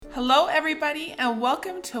Hello, everybody, and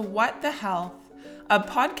welcome to What the Health, a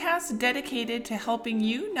podcast dedicated to helping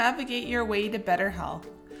you navigate your way to better health.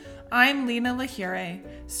 I'm Lena Lahure,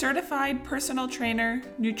 certified personal trainer,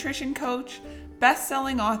 nutrition coach,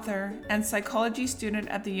 best-selling author, and psychology student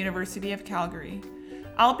at the University of Calgary.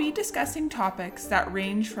 I'll be discussing topics that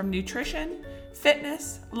range from nutrition,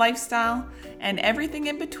 fitness, lifestyle, and everything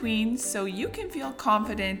in between so you can feel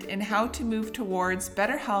confident in how to move towards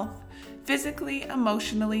better health physically,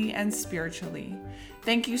 emotionally, and spiritually.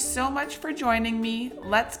 Thank you so much for joining me.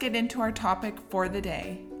 Let's get into our topic for the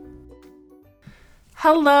day.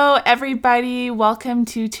 Hello, everybody. Welcome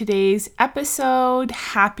to today's episode.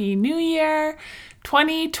 Happy New Year,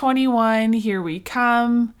 2021. Here we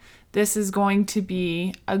come. This is going to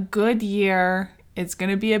be a good year. It's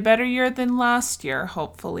going to be a better year than last year,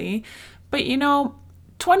 hopefully. But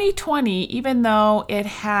 2020, even though it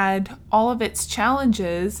had all of its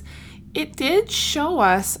challenges, it did show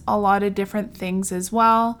us a lot of different things as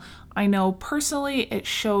well. I know personally it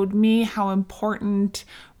showed me how important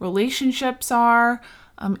relationships are.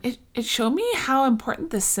 It showed me how important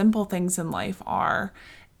the simple things in life are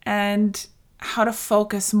and how to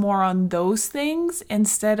focus more on those things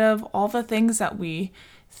instead of all the things that we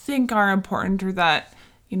think are important or that,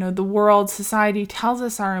 the world, society tells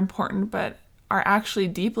us are important, but are actually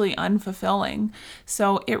deeply unfulfilling.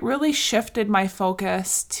 So it really shifted my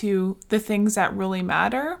focus to the things that really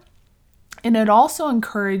matter. And it also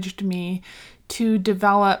encouraged me to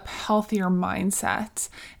develop healthier mindsets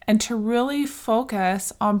and to really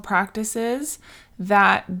focus on practices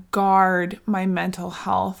that guard my mental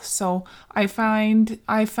health. So I found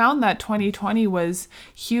that 2020 was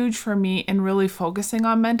huge for me in really focusing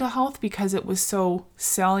on mental health because it was so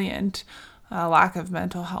salient, lack of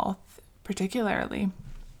mental health particularly.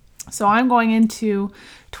 So I'm going into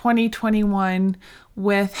 2021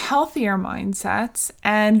 with healthier mindsets,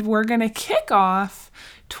 and we're going to kick off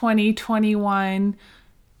 2021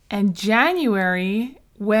 and January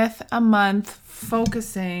with a month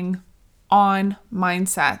focusing on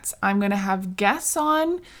mindsets. I'm going to have guests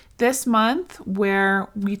on this month where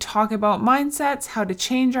we talk about mindsets, how to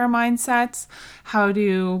change our mindsets, how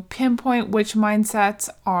to pinpoint which mindsets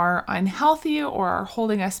are unhealthy or are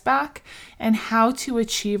holding us back, and how to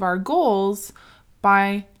achieve our goals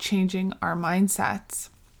by changing our mindsets.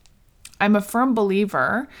 I'm a firm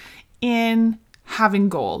believer in having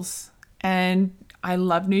goals, and I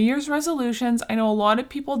love New Year's resolutions. I know a lot of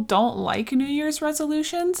people don't like New Year's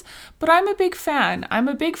resolutions, but I'm a big fan. I'm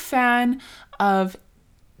a big fan of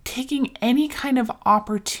taking any kind of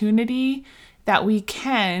opportunity that we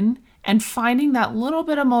can and finding that little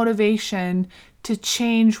bit of motivation to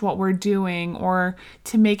change what we're doing or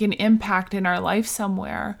to make an impact in our life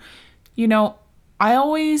somewhere. I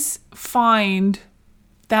always find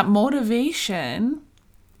that motivation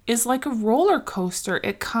is like a roller coaster.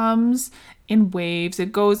 It comes in waves,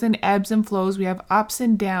 it goes in ebbs and flows. We have ups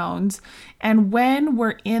and downs. And when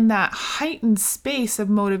we're in that heightened space of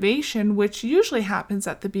motivation, which usually happens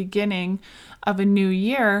at the beginning of a new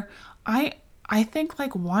year, I think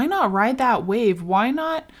why not ride that wave? Why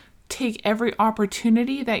not take every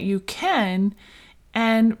opportunity that you can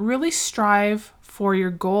and really strive for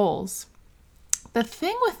your goals? The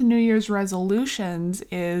thing with New Year's resolutions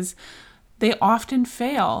is they often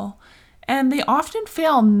fail. And they often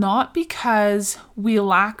fail not because we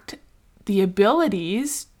lacked the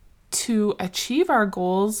abilities to achieve our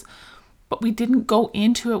goals, but we didn't go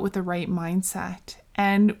into it with the right mindset.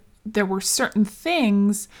 And there were certain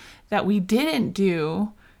things that we didn't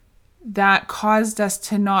do that caused us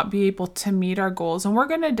to not be able to meet our goals. And we're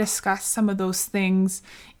going to discuss some of those things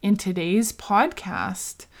in today's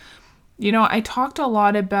podcast. I talked a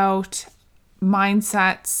lot about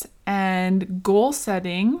mindsets and goal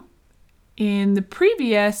setting in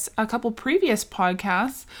a couple previous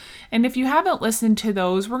podcasts. And if you haven't listened to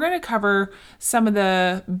those, we're going to cover some of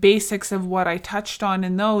the basics of what I touched on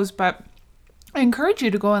in those, but I encourage you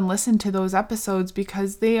to go and listen to those episodes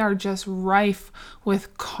because they are just rife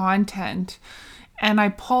with content. And I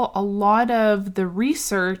pull a lot of the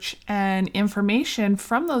research and information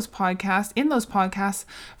from those podcasts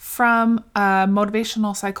from a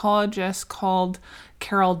motivational psychologist called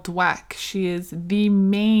Carol Dweck. She is the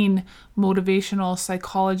main motivational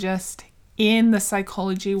psychologist in the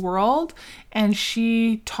psychology world, and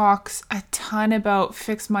she talks a ton about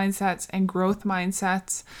fixed mindsets and growth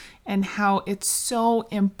mindsets and how it's so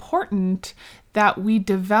important that we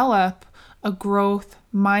develop a growth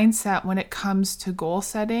mindset when it comes to goal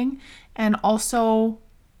setting. And also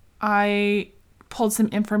I pulled some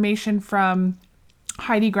information from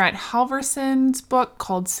Heidi Grant Halverson's book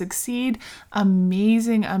called Succeed.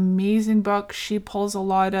 Amazing, amazing book. She pulls a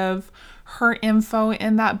lot of her info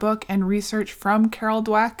in that book and research from Carol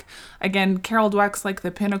Dweck. Again, Carol Dweck's like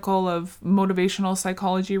the pinnacle of motivational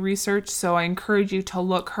psychology research, so I encourage you to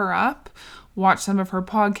look her up, watch some of her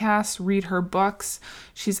podcasts, read her books.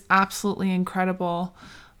 She's absolutely incredible.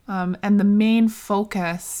 And the main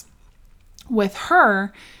focus with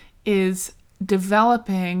her is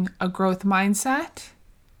developing a growth mindset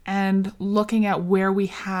and looking at where we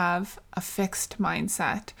have a fixed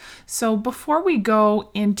mindset. So before we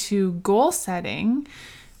go into goal setting,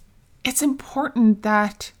 it's important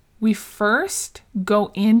that we first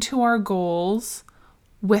go into our goals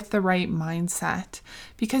with the right mindset.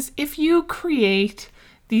 Because if you create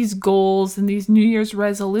these goals and these New Year's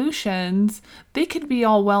resolutions, they could be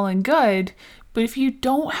all well and good, but if you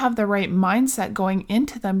don't have the right mindset going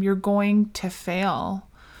into them, you're going to fail.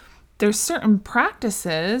 There's certain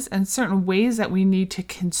practices and certain ways that we need to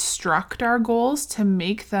construct our goals to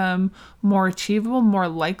make them more achievable, more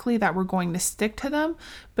likely that we're going to stick to them.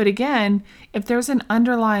 But again, if there's an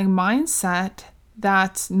underlying mindset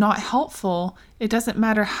that's not helpful, it doesn't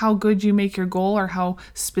matter how good you make your goal or how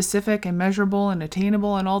specific and measurable and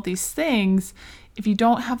attainable and all these things. If you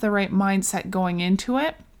don't have the right mindset going into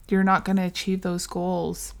it, you're not going to achieve those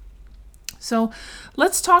goals. So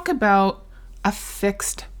let's talk about a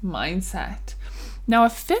fixed mindset. Now, a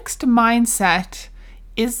fixed mindset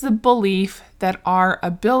is the belief that our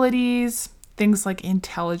abilities, things like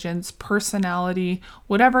intelligence, personality,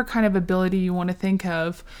 whatever kind of ability you want to think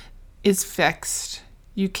of, is fixed.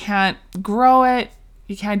 You can't grow it.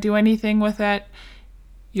 You can't do anything with it.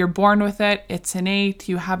 You're born with it. It's innate.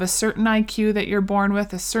 You have a certain IQ that you're born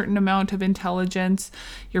with, a certain amount of intelligence.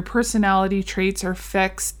 Your personality traits are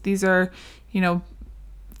fixed. These are,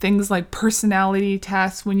 things like personality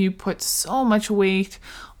tests when you put so much weight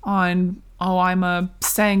on, I'm a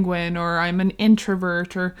sanguine or I'm an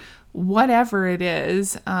introvert or whatever it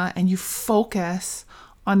is, and you focus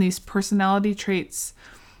on these personality traits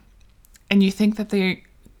and you think that they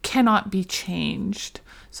cannot be changed.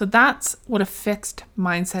 So that's what a fixed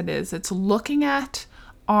mindset is. It's looking at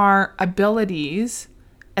our abilities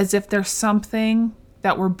as if they're something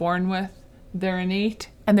that we're born with, they're innate,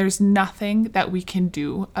 and there's nothing that we can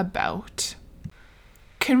do about.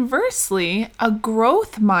 Conversely, a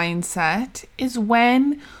growth mindset is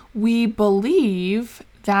when we believe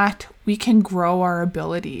that we can grow our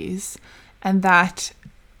abilities and that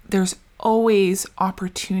there's always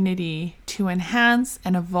opportunity to enhance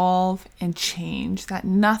and evolve and change, that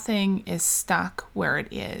nothing is stuck where it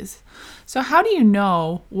is. So how do you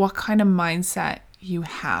know what kind of mindset you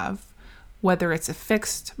have, whether it's a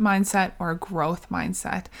fixed mindset or a growth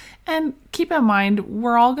mindset? And keep in mind,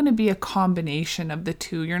 we're all going to be a combination of the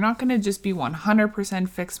two. You're not going to just be 100%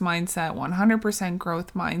 fixed mindset, 100%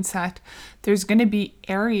 growth mindset. There's going to be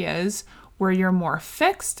areas where you're more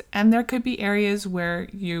fixed, and there could be areas where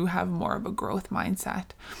you have more of a growth mindset.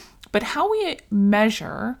 But how we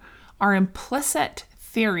measure our implicit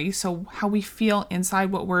theory, so how we feel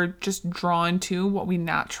inside, what we're just drawn to, what we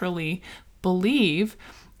naturally believe,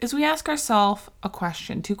 is we ask ourselves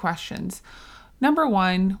two questions. Number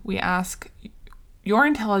one, we ask, your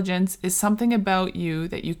intelligence is something about you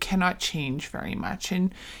that you cannot change very much.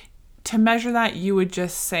 And to measure that, you would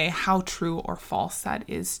just say how true or false that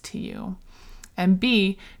is to you. And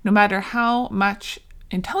B, no matter how much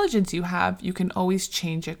intelligence you have, you can always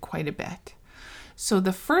change it quite a bit. So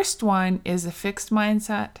the first one is a fixed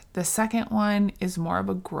mindset. The second one is more of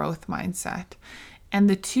a growth mindset. And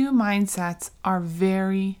the two mindsets are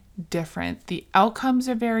very different. The outcomes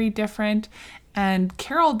are very different. And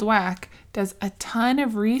Carol Dweck does a ton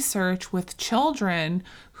of research with children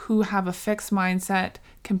who have a fixed mindset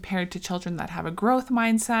compared to children that have a growth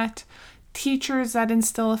mindset, teachers that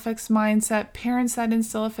instill a fixed mindset, parents that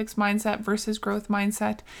instill a fixed mindset versus growth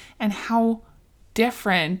mindset, and how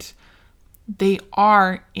different they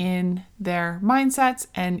are in their mindsets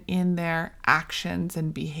and in their actions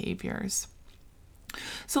and behaviors.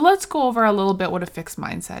 So let's go over a little bit what a fixed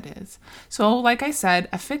mindset is. So like I said,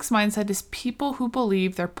 a fixed mindset is people who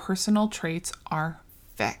believe their personal traits are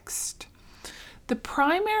fixed. The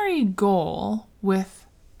primary goal with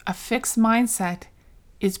a fixed mindset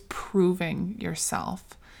is proving yourself.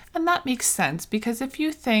 And that makes sense because if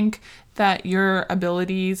you think that your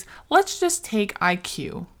abilities, let's just take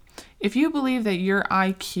IQ. If you believe that your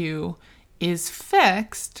IQ is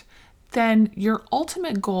fixed, then your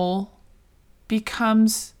ultimate goal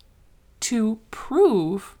becomes to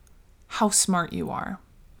prove how smart you are.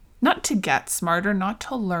 Not to get smarter, not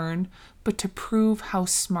to learn, but to prove how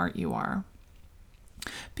smart you are.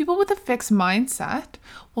 People with a fixed mindset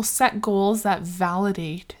will set goals that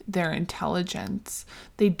validate their intelligence.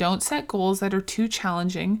 They don't set goals that are too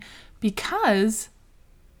challenging because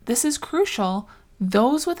this is crucial.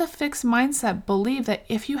 Those with a fixed mindset believe that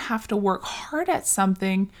if you have to work hard at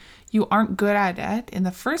something, you aren't good at it in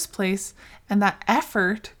the first place, and that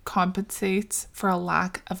effort compensates for a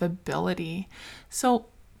lack of ability. So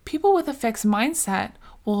people with a fixed mindset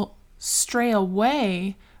will stray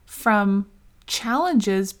away from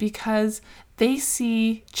challenges because they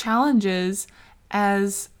see challenges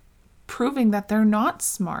as proving that they're not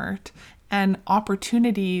smart and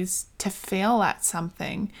opportunities to fail at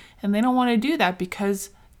something. And they don't want to do that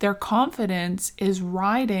because their confidence is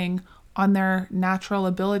riding on their natural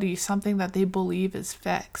ability, something that they believe is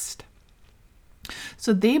fixed.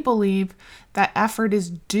 So they believe that effort is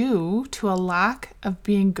due to a lack of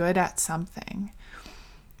being good at something.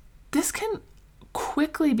 This can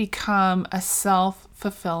quickly become a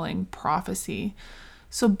self-fulfilling prophecy.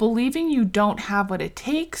 So believing you don't have what it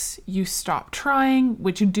takes, you stop trying,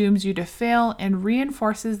 which dooms you to fail and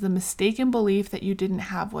reinforces the mistaken belief that you didn't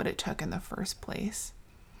have what it took in the first place.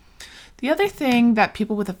 The other thing that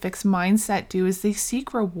people with a fixed mindset do is they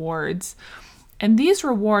seek rewards. And these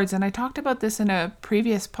rewards, and I talked about this in a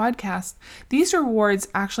previous podcast, these rewards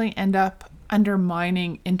actually end up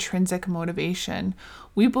undermining intrinsic motivation.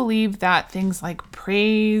 We believe that things like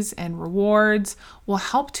praise and rewards will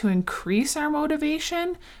help to increase our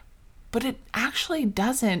motivation, but it actually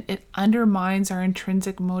doesn't. It undermines our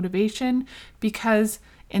intrinsic motivation because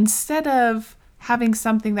instead of having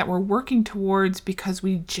something that we're working towards because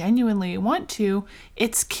we genuinely want to,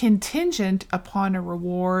 it's contingent upon a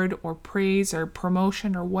reward or praise or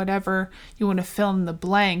promotion or whatever you want to fill in the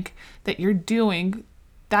blank that you're doing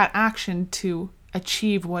that action to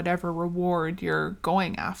achieve whatever reward you're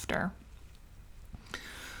going after.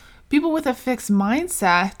 People with a fixed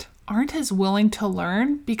mindset aren't as willing to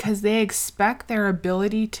learn because they expect their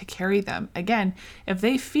ability to carry them. Again, if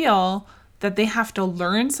they feel that they have to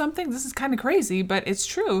learn something, this is kind of crazy, but it's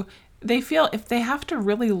true. They feel if they have to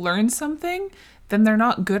really learn something, then they're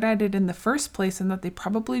not good at it in the first place and that they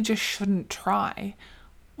probably just shouldn't try,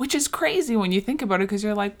 which is crazy when you think about it because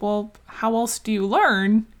you're like, well, how else do you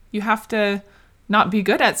learn? You have to not be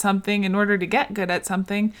good at something in order to get good at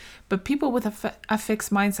something. But people with a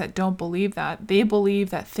fixed mindset don't believe that. They believe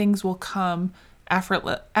that things will come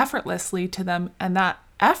effortlessly to them. And that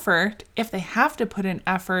effort, if they have to put in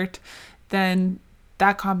effort, then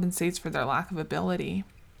that compensates for their lack of ability.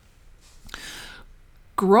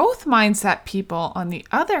 Growth mindset people, on the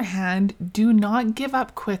other hand, do not give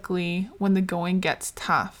up quickly when the going gets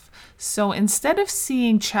tough. So instead of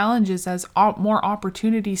seeing challenges as more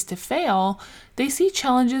opportunities to fail, they see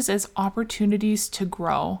challenges as opportunities to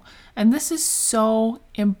grow. And this is so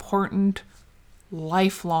important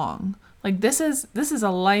lifelong. Like this is a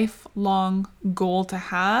lifelong goal to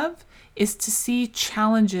have, is to see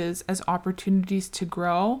challenges as opportunities to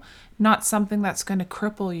grow, not something that's going to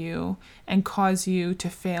cripple you and cause you to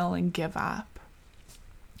fail and give up.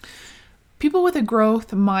 People with a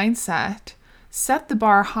growth mindset set the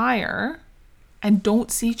bar higher and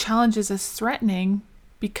don't see challenges as threatening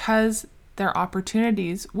because they're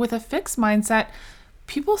opportunities. With a fixed mindset,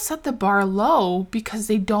 people set the bar low because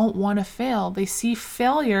they don't want to fail. They see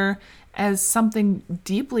failure as something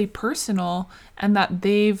deeply personal and that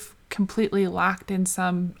they've completely lacked in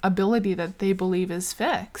some ability that they believe is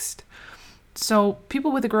fixed. So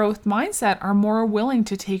people with a growth mindset are more willing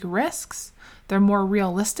to take risks. They're more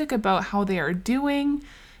realistic about how they are doing,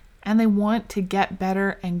 and they want to get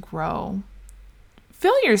better and grow.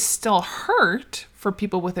 Failures still hurt for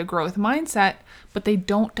people with a growth mindset, but they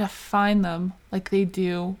don't define them like they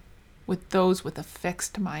do with those with a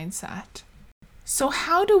fixed mindset. So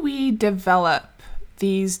how do we develop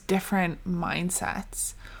these different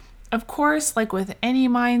mindsets? Of course, like with any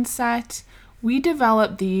mindset, we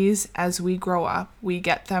develop these as we grow up. We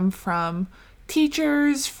get them from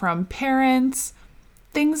teachers, from parents,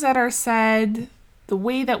 things that are said, the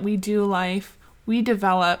way that we do life. We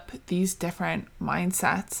develop these different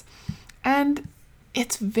mindsets. And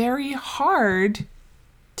it's very hard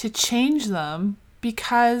to change them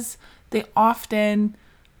because they often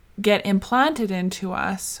get implanted into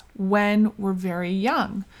us when we're very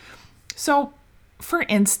young. So, for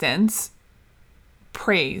instance,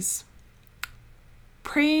 praise.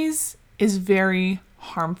 Praise is very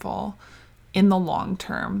harmful in the long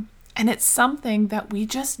term, and it's something that we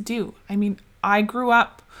just do. I mean, I grew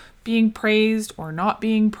up being praised or not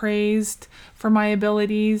being praised for my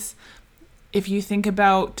abilities. If you think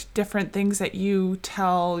about different things that you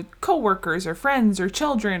tell coworkers or friends or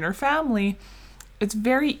children or family, it's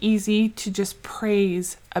very easy to just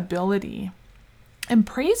praise ability. And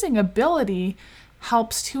praising ability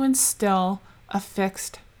helps to instill a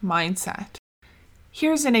fixed mindset.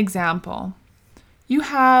 Here's an example. You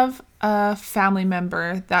have a family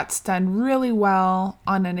member that's done really well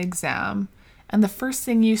on an exam, and the first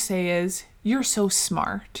thing you say is, "You're so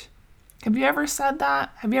smart." Have you ever said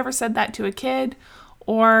that? Have you ever said that to a kid?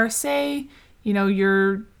 Or say,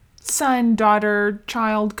 your son, daughter,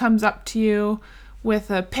 child comes up to you with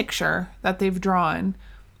a picture that they've drawn.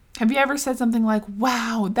 Have you ever said something like,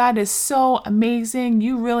 "Wow, that is so amazing.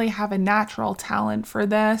 You really have a natural talent for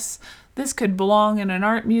this. This could belong in an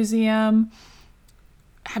art museum"?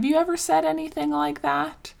 Have you ever said anything like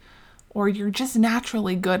that? Or "You're just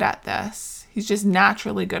naturally good at this. He's just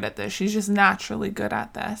naturally good at this. She's just naturally good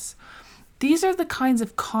at this." These are the kinds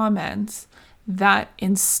of comments that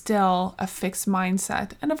instill a fixed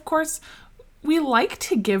mindset. And of course, we like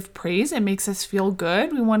to give praise. It makes us feel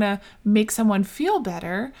good. We want to make someone feel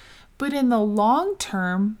better. But in the long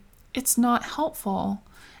term, it's not helpful.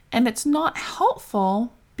 And it's not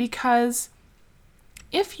helpful because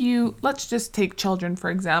let's just take children, for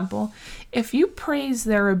example. If you praise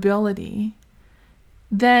their ability,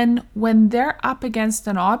 then when they're up against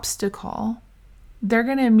an obstacle, they're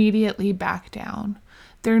going to immediately back down.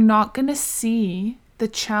 They're not going to see the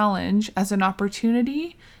challenge as an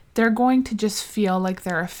opportunity. They're going to just feel like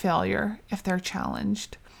they're a failure if they're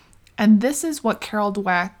challenged. And this is what Carol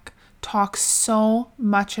Dweck talks so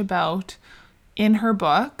much about in her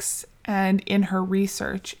books and in her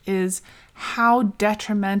research, is how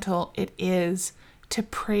detrimental it is to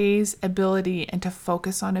praise ability and to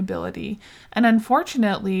focus on ability. And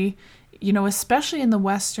unfortunately, especially in the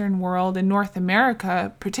Western world, in North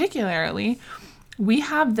America particularly, we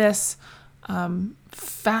have this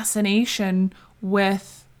fascination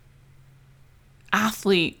with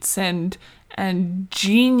athletes and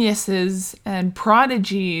geniuses and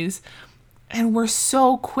prodigies, and we're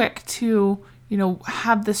so quick to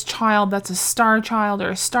have this child that's a star child or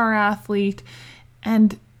a star athlete,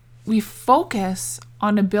 and we focus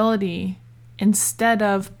on ability instead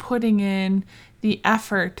of putting in the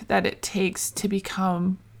effort that it takes to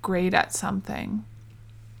become great at something.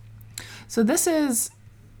 So this is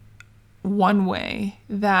one way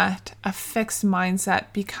that a fixed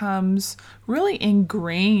mindset becomes really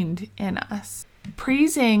ingrained in us.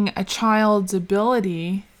 Praising a child's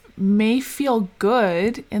ability may feel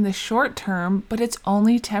good in the short term, but it's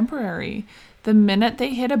only temporary. The minute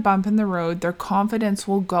they hit a bump in the road, their confidence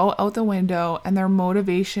will go out the window and their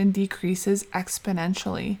motivation decreases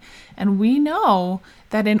exponentially. And we know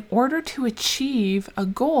that in order to achieve a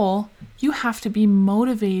goal, you have to be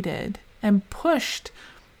motivated and pushed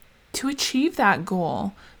to achieve that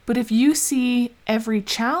goal. But if you see every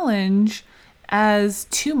challenge as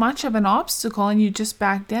too much of an obstacle and you just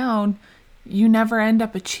back down, you never end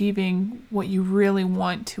up achieving what you really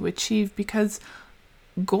want to achieve, because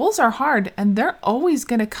goals are hard and they're always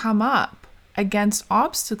going to come up against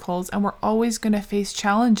obstacles, and we're always going to face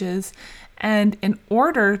challenges. And in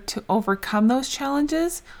order to overcome those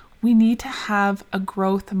challenges, we need to have a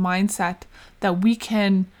growth mindset that we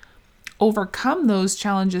can overcome those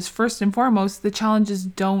challenges. First and foremost, the challenges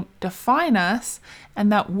don't define us,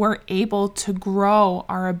 and that we're able to grow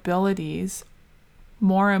our abilities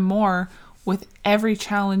more and more with every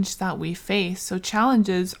challenge that we face. So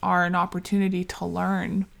challenges are an opportunity to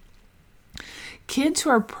learn. Kids who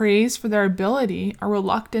are praised for their ability are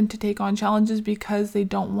reluctant to take on challenges because they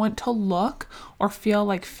don't want to look or feel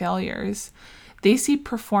like failures. They see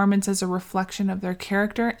performance as a reflection of their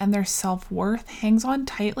character, and their self-worth hangs on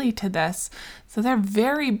tightly to this. So they're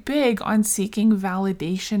very big on seeking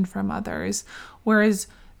validation from others. Whereas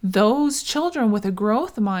those children with a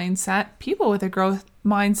growth mindset, people with a growth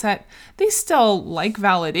mindset, they still like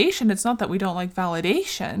validation. It's not that we don't like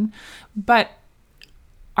validation, but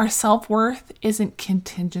our self-worth isn't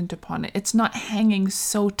contingent upon it. It's not hanging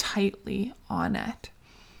so tightly on it.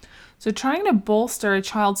 So trying to bolster a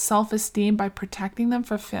child's self-esteem by protecting them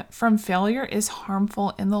from failure is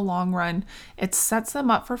harmful in the long run. It sets them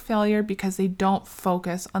up for failure because they don't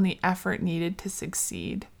focus on the effort needed to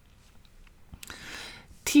succeed.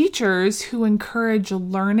 Teachers who encourage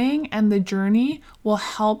learning and the journey will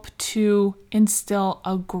help to instill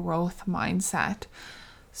a growth mindset.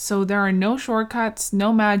 So there are no shortcuts,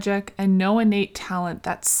 no magic, and no innate talent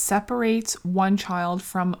that separates one child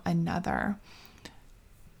from another.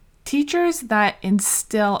 Teachers that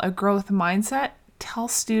instill a growth mindset tell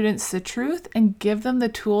students the truth and give them the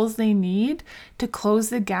tools they need to close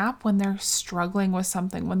the gap when they're struggling with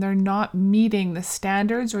something, when they're not meeting the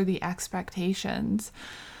standards or the expectations.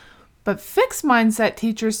 But fixed mindset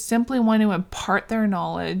teachers simply want to impart their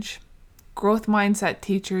knowledge. Growth mindset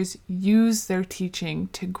teachers use their teaching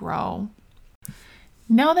to grow.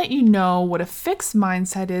 Now that you know what a fixed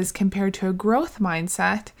mindset is compared to a growth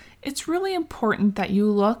mindset, it's really important that you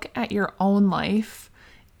look at your own life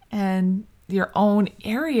and your own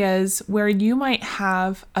areas where you might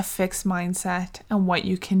have a fixed mindset and what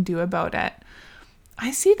you can do about it.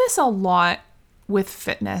 I see this a lot with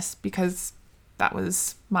fitness because that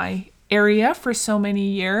was my area for so many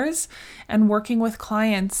years and working with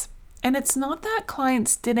clients. And it's not that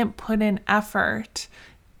clients didn't put in effort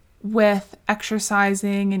with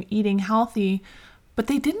exercising and eating healthy, but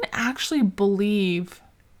they didn't actually believe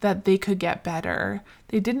that they could get better.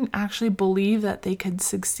 They didn't actually believe that they could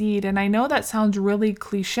succeed. And I know that sounds really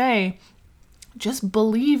cliche. Just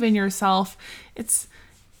believe in yourself.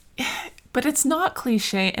 But it's not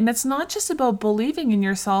cliche, and it's not just about believing in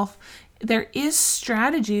yourself. There is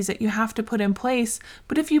strategies that you have to put in place,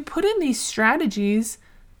 but if you put in these strategies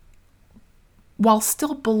while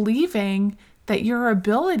still believing that your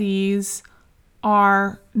abilities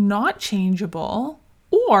are not changeable,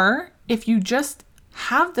 or if you just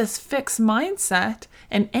have this fixed mindset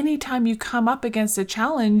and anytime you come up against a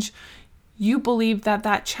challenge, you believe that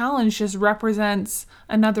that challenge just represents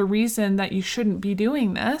another reason that you shouldn't be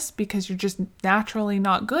doing this because you're just naturally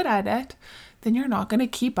not good at it, then you're not going to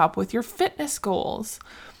keep up with your fitness goals.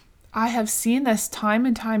 I have seen this time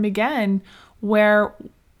and time again where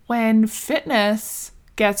when fitness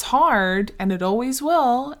gets hard, and it always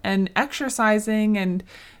will, and exercising and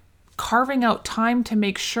carving out time to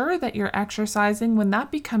make sure that you're exercising, when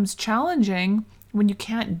that becomes challenging, when you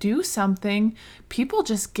can't do something, people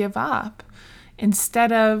just give up.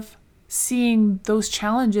 Instead of seeing those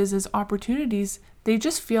challenges as opportunities, they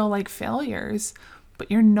just feel like failures.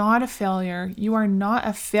 But you're not a failure. You are not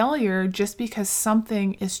a failure just because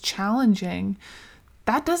something is challenging.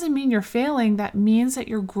 That doesn't mean you're failing. That means that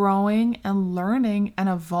you're growing and learning and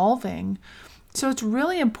evolving. So it's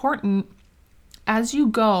really important as you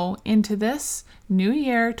go into this new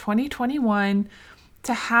year, 2021,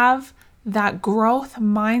 to have that growth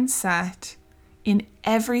mindset in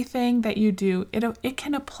everything that you do. It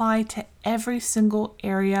can apply to every single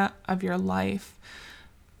area of your life.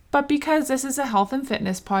 But because this is a health and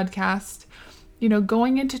fitness podcast,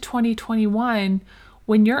 going into 2021,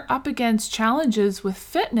 when you're up against challenges with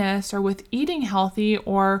fitness or with eating healthy,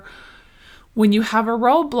 or when you have a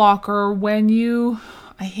roadblock, or when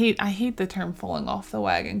I hate the term falling off the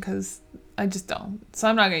wagon because I just don't. So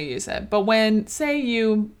I'm not going to use it. But when, say,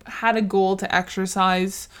 you had a goal to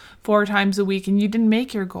exercise 4 times a week and you didn't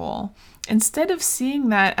make your goal, instead of seeing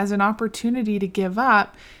that as an opportunity to give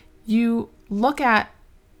up, you look at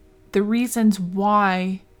the reasons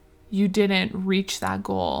why you didn't reach that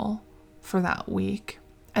goal for that week.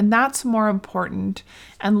 And that's more important.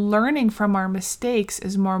 And learning from our mistakes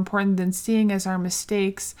is more important than seeing as our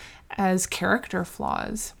mistakes as character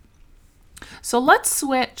flaws. So let's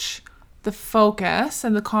switch the focus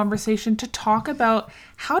and the conversation to talk about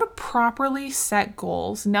how to properly set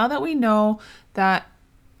goals. Now that we know that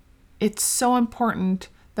it's so important,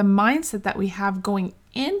 the mindset that we have going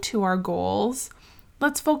into our goals,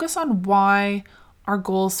 let's focus on why our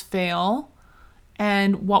goals fail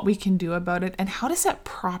and what we can do about it and how to set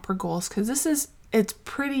proper goals. Because it's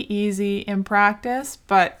pretty easy in practice,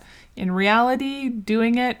 but in reality,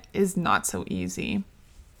 doing it is not so easy.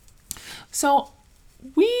 So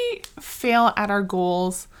we fail at our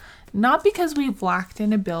goals not because we've lacked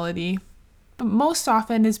an ability, but most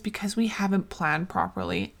often is because we haven't planned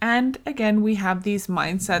properly. And again, we have these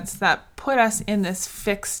mindsets that put us in this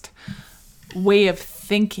fixed way of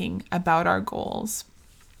thinking about our goals.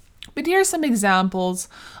 But here are some examples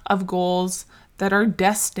of goals that are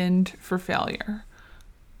destined for failure.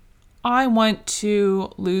 I want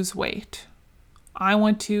to lose weight. I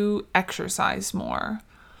want to exercise more.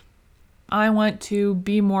 I want to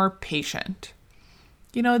be more patient.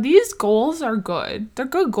 These goals are good. They're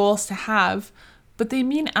good goals to have, but they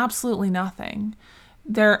mean absolutely nothing.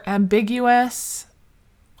 They're ambiguous.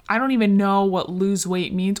 I don't even know what lose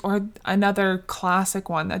weight means, or another classic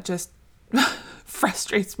one that just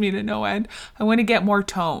frustrates me to no end. I want to get more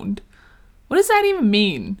toned. What does that even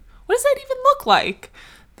mean? What does that even look like?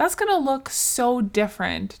 That's going to look so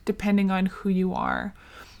different depending on who you are.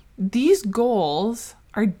 These goals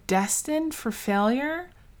are destined for failure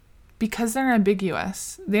because they're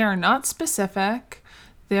ambiguous. They are not specific.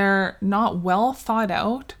 They're not well thought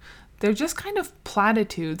out. They're just kind of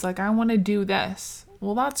platitudes, like, I want to do this.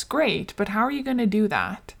 Well, that's great, but how are you going to do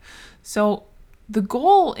that? So the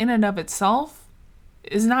goal in and of itself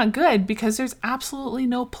is not good because there's absolutely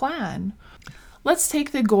no plan. Let's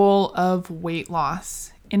take the goal of weight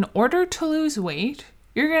loss. In order to lose weight,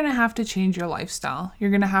 you're going to have to change your lifestyle. You're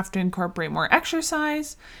going to have to incorporate more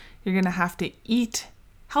exercise. You're going to have to eat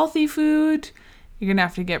healthy food. You're going to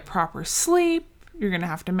have to get proper sleep. You're going to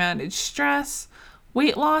have to manage stress.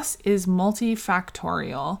 Weight loss is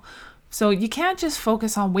multifactorial. So you can't just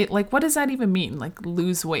focus on weight. Like, what does that even mean? Like,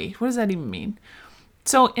 lose weight. What does that even mean?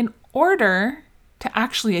 So in order to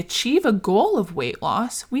actually achieve a goal of weight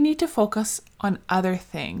loss, we need to focus on other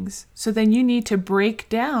things. So then you need to break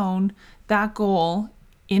down that goal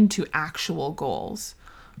into actual goals.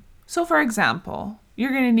 So for example,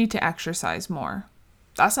 you're going to need to exercise more.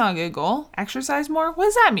 That's not a good goal. Exercise more? What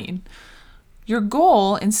does that mean? Your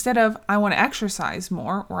goal, instead of I want to exercise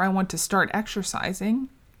more or I want to start exercising,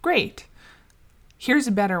 great. Here's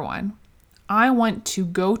a better one. I want to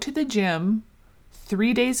go to the gym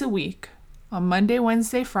 3 days a week on Monday,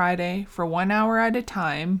 Wednesday, Friday for 1 hour at a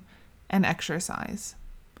time and exercise.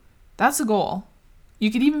 That's a goal.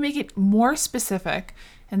 You could even make it more specific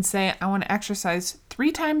and say, I want to exercise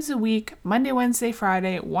 3 times a week, Monday, Wednesday,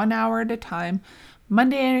 Friday, 1 hour at a time.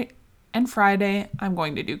 Monday and Friday, I'm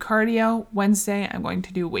going to do cardio. Wednesday, I'm going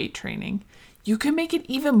to do weight training. You can make it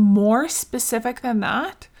even more specific than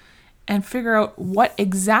that and figure out what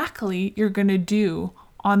exactly you're going to do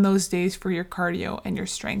on those days for your cardio and your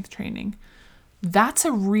strength training. That's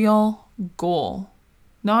a real goal,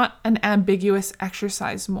 not an ambiguous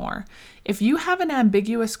exercise more. If you have an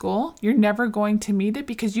ambiguous goal, you're never going to meet it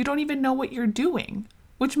because you don't even know what you're doing,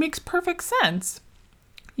 which makes perfect sense.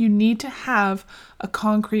 You need to have a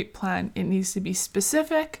concrete plan. It needs to be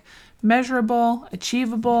specific, measurable,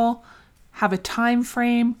 achievable, have a time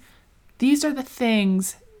frame. These are the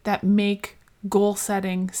things that make goal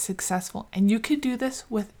setting successful. And you could do this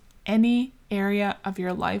with any area of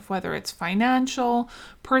your life, whether it's financial,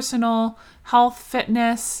 personal, health,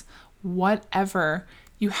 fitness, whatever.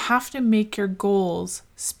 You have to make your goals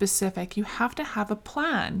specific. You have to have a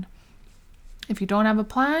plan. If you don't have a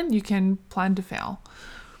plan, you can plan to fail.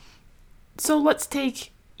 So let's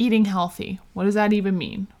take eating healthy. What does that even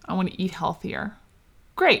mean? I want to eat healthier.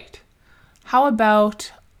 Great. How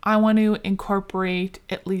about I want to incorporate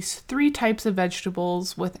at least 3 types of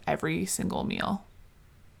vegetables with every single meal?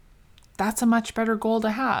 That's a much better goal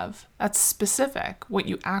to have. That's specific, what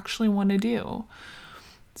you actually want to do.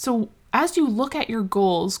 So as you look at your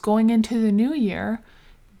goals going into the new year,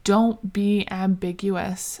 don't be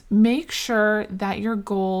ambiguous. Make sure that your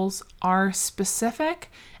goals are specific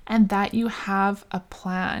and that you have a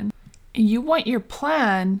plan. You want your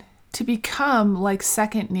plan to become like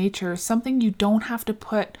second nature, something you don't have to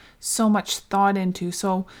put so much thought into.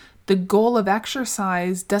 So the goal of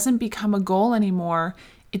exercise doesn't become a goal anymore.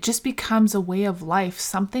 It just becomes a way of life,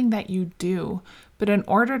 something that you do. But in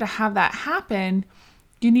order to have that happen,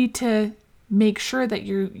 you need to make sure that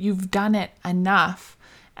you've done it enough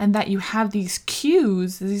and that you have these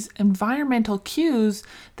cues, these environmental cues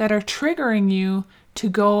that are triggering you to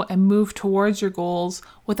go and move towards your goals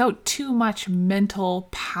without too much mental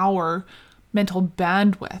power, mental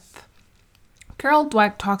bandwidth. Carol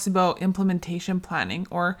Dweck talks about implementation planning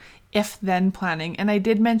or if-then planning, and I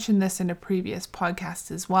did mention this in a previous podcast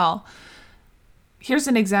as well. Here's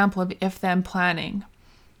an example of if-then planning.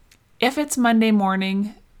 If it's Monday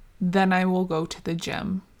morning, then I will go to the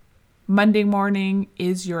gym. Monday morning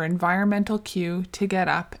is your environmental cue to get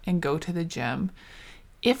up and go to the gym.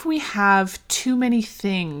 If we have too many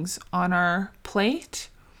things on our plate,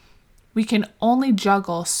 we can only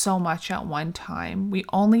juggle so much at one time. We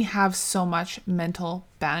only have so much mental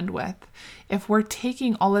bandwidth. If we're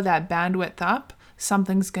taking all of that bandwidth up,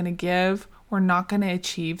 something's going to give. We're not going to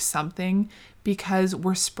achieve something because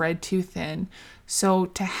we're spread too thin. So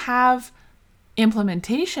to have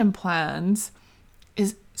implementation plans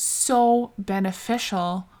is so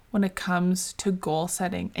beneficial when it comes to goal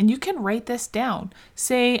setting. And you can write this down.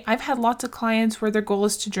 Say, I've had lots of clients where their goal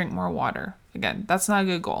is to drink more water. Again, that's not a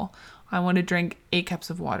good goal. I want to drink 8 cups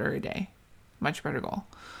of water a day. Much better goal.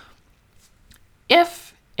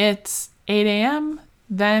 If it's 8 a.m.,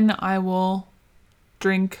 then I will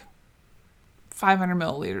drink 500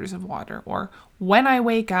 milliliters of water. Or when I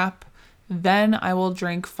wake up, then I will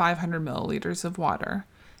drink 500 milliliters of water.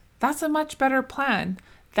 That's a much better plan.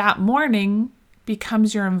 That morning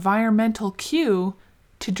becomes your environmental cue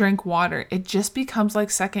to drink water. It just becomes like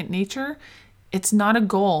second nature. It's not a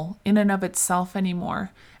goal in and of itself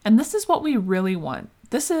anymore. And this is what we really want.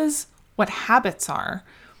 This is what habits are.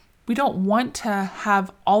 We don't want to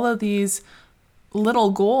have all of these little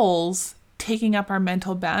goals taking up our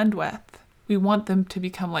mental bandwidth. We want them to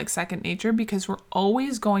become like second nature because we're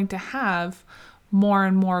always going to have more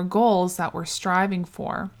and more goals that we're striving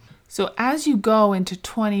for. So as you go into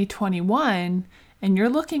 2021 and you're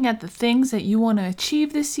looking at the things that you want to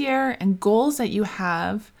achieve this year and goals that you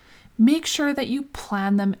have, make sure that you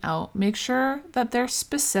plan them out. Make sure that they're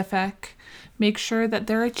specific. Make sure that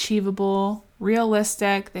they're achievable,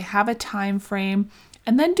 realistic, they have a time frame,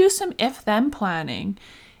 and then do some if-then planning.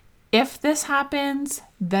 If this happens,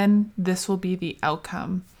 then this will be the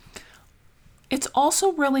outcome. It's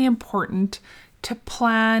also really important to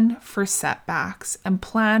plan for setbacks and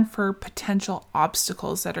plan for potential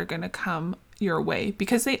obstacles that are going to come your way,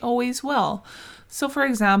 because they always will. So for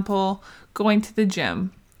example, going to the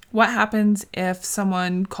gym. What happens if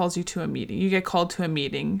someone calls you to a meeting? You get called to a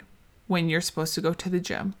meeting when you're supposed to go to the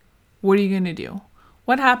gym. What are you going to do?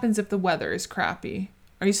 What happens if the weather is crappy?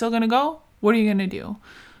 Are you still going to go? What are you going to do?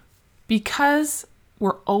 Because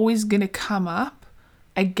we're always going to come up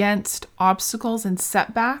against obstacles and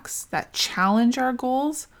setbacks that challenge our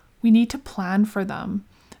goals, we need to plan for them.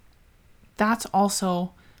 That's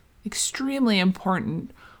also extremely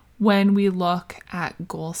important when we look at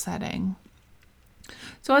goal setting.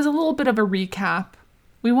 So as a little bit of a recap,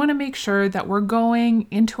 we want to make sure that we're going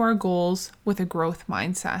into our goals with a growth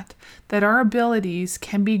mindset, that our abilities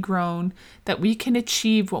can be grown, that we can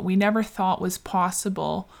achieve what we never thought was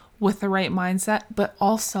possible with the right mindset, but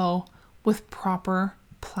also with proper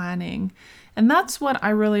planning. And that's what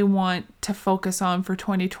I really want to focus on for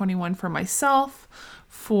 2021 for myself,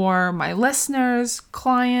 for my listeners,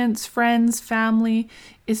 clients, friends, family,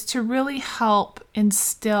 is to really help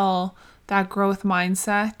instill that growth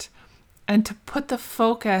mindset and to put the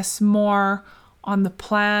focus more on the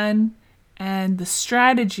plan and the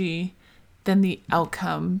strategy than the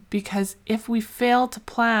outcome. Because if we fail to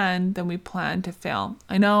plan, then we plan to fail.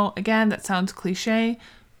 I know, again, that sounds cliche,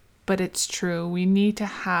 but it's true. We need to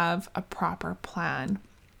have a proper plan.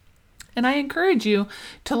 And I encourage you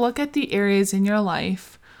to look at the areas in your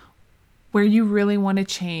life where you really want to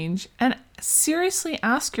change and seriously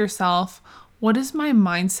ask yourself, what is my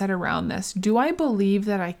mindset around this? Do I believe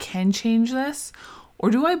that I can change this?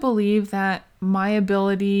 Or do I believe that my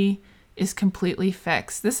ability is completely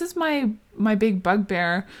fixed? This is my big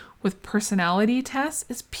bugbear with personality tests,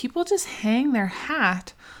 is people just hang their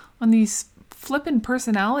hat on these flippin'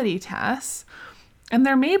 personality tests. And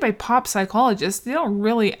they're made by pop psychologists. They don't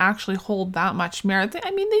really actually hold that much merit.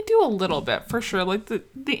 I mean, they do a little bit for sure, like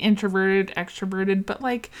the introverted, extroverted. But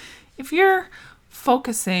like, if you're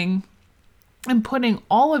focusing and putting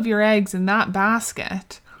all of your eggs in that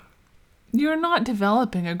basket, you're not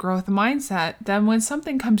developing a growth mindset. Then when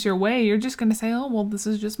something comes your way, you're just going to say, oh, well, this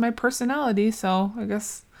is just my personality. So I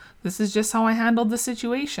guess this is just how I handled the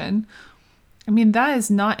situation. I mean, that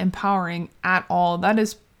is not empowering at all. That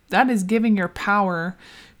is giving your power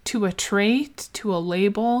to a trait, to a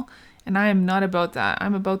label. And I am not about that.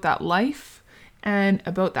 I'm about that life and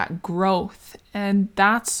about that growth. And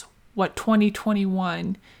that's what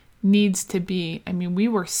 2021 needs to be. I mean, we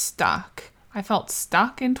were stuck. I felt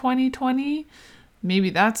stuck in 2020.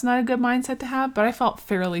 Maybe that's not a good mindset to have, but I felt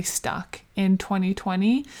fairly stuck in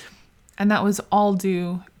 2020. And that was all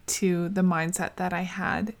due to the mindset that I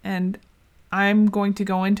had. And I'm going to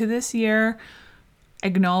go into this year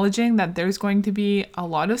acknowledging that there's going to be a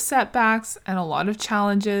lot of setbacks and a lot of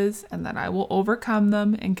challenges, and that I will overcome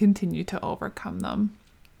them and continue to overcome them.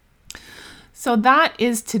 So that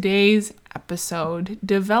is today's episode,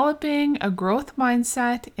 developing a growth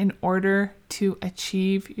mindset in order to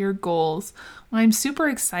achieve your goals. I'm super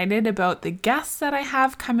excited about the guests that I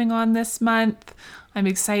have coming on this month. I'm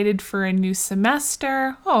excited for a new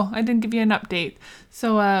semester. Oh, I didn't give you an update.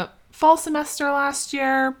 So fall semester last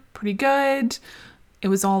year, pretty good. It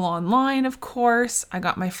was all online, of course. I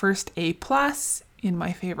got my first A+ in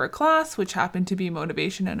my favorite class, which happened to be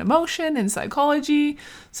motivation and emotion in psychology.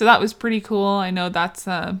 So that was pretty cool. I know that's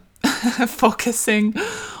focusing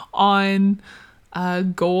on a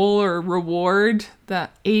goal or reward, the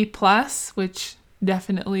A+, which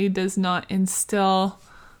definitely does not instill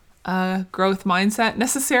a growth mindset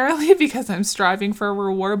necessarily, because I'm striving for a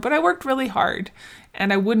reward, but I worked really hard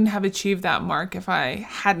and I wouldn't have achieved that mark if I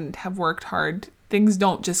hadn't have worked hard. Things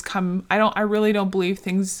don't just come, I really don't believe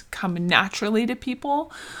things come naturally to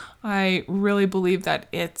people. I really believe that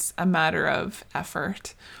it's a matter of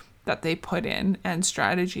effort that they put in and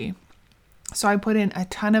strategy. So I put in a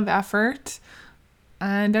ton of effort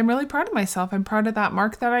and I'm really proud of myself. I'm proud of that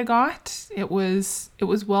mark that I got. It was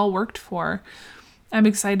well worked for. I'm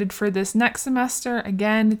excited for this next semester.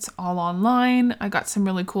 Again, it's all online. I got some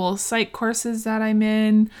really cool psych courses that I'm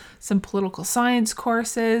in, some political science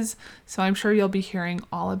courses. So I'm sure you'll be hearing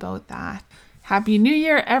all about that. Happy New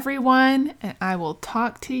Year, everyone, and I will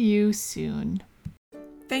talk to you soon.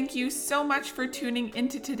 Thank you so much for tuning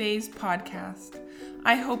into today's podcast.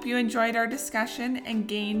 I hope you enjoyed our discussion and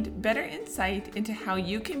gained better insight into how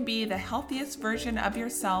you can be the healthiest version of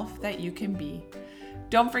yourself that you can be.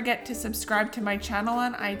 Don't forget to subscribe to my channel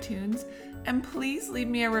on iTunes, and please leave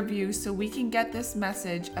me a review so we can get this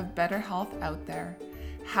message of better health out there.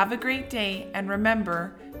 Have a great day, and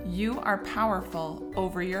remember, you are powerful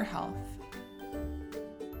over your health.